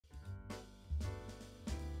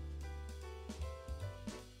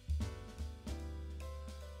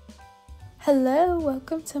Hello,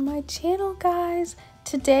 welcome to my channel, guys.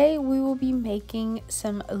 Today we will be making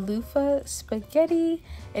some Luffa Spaghetti.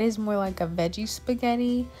 It is more like a veggie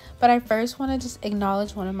spaghetti, but I first want to just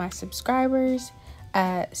acknowledge one of my subscribers,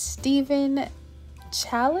 Steven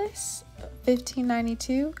Chalice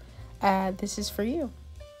 1592. This is for you.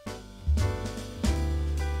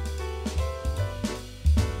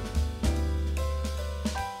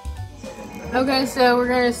 Okay, so we're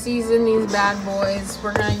gonna season these bad boys.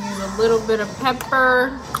 We're gonna use a little bit of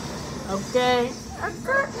pepper. Okay.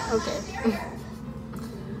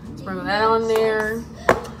 Sprinkle that on there.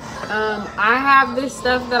 I have this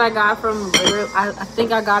stuff that I got from literally, I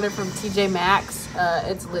think I got it from TJ Maxx.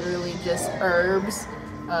 It's literally just herbs.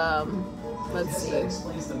 Let's see.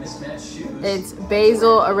 It's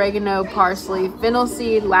basil, oregano, parsley, fennel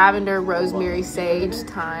seed, lavender, rosemary, sage,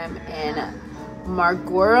 thyme, and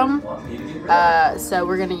marjoram. So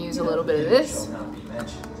we're gonna use a little bit of this,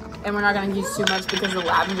 and we're not gonna use too much because the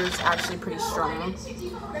lavender is actually pretty strong.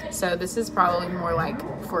 So this is probably more like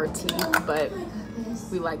for tea, but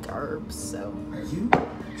we like herbs. So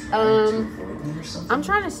I'm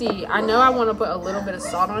trying to see. I know I want to put a little bit of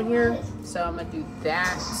salt on here, so I'm gonna do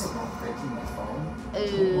that.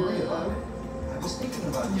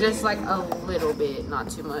 Just like a little bit, not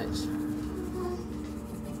too much.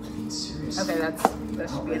 Okay, that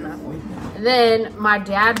should be enough. And then my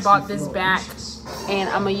dad bought this back, and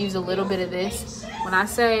I'm gonna use a little bit of this. When I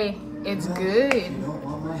say it's good,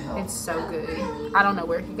 it's so good. I don't know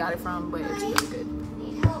where he got it from, but it's really good.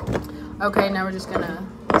 Okay, now we're just gonna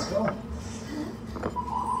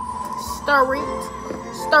stir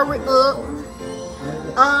it up.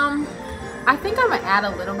 I think I'm gonna add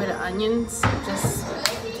a little bit of onions, just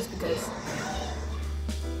because.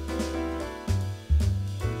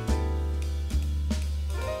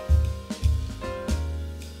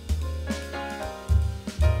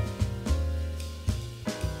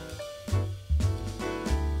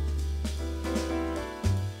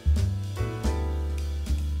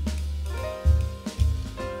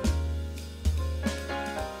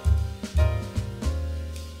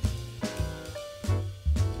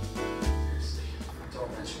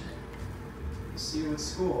 See you at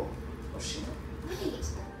school. Oh, shit. Wait.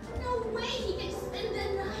 No way he can spend the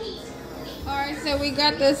night. Alright, so we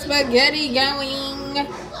got the spaghetti going.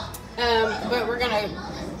 But we're gonna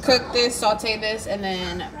cook this, saute this, and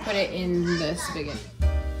then put it in the spaghetti.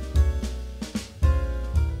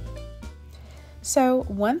 So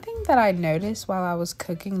one thing that I noticed while I was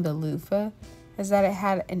cooking the loofah is that it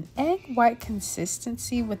had an egg white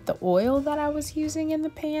consistency with the oil that I was using in the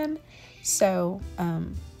pan. So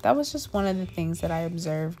that was just one of the things that I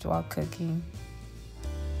observed while cooking.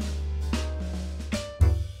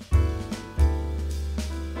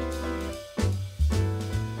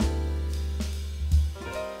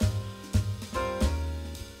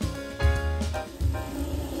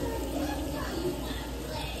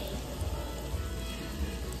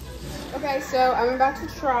 Okay, so I'm about to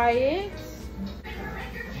try it.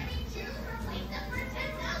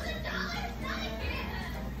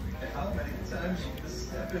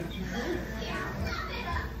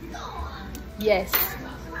 Yes.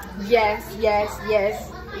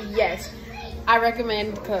 I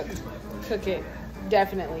recommend cook it,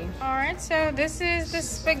 definitely. All right, so this is the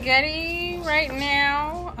spaghetti right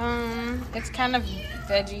now. It's kind of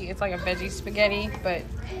veggie. It's like a veggie spaghetti, but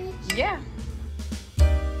yeah,